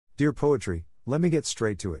Dear poetry, let me get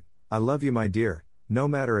straight to it. I love you, my dear. No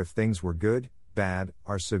matter if things were good, bad,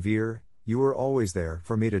 or severe, you were always there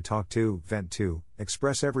for me to talk to, vent to,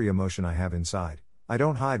 express every emotion I have inside. I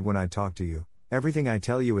don't hide when I talk to you. Everything I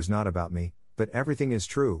tell you is not about me, but everything is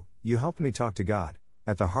true. You helped me talk to God.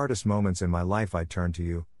 At the hardest moments in my life, I turned to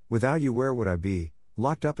you. Without you, where would I be?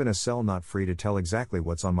 Locked up in a cell, not free to tell exactly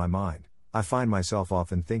what's on my mind. I find myself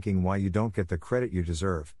often thinking why you don't get the credit you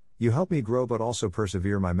deserve. You help me grow but also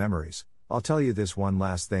persevere my memories. I'll tell you this one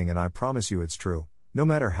last thing and I promise you it's true. No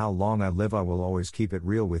matter how long I live, I will always keep it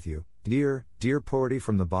real with you. Dear, dear poetry,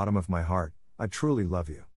 from the bottom of my heart, I truly love you.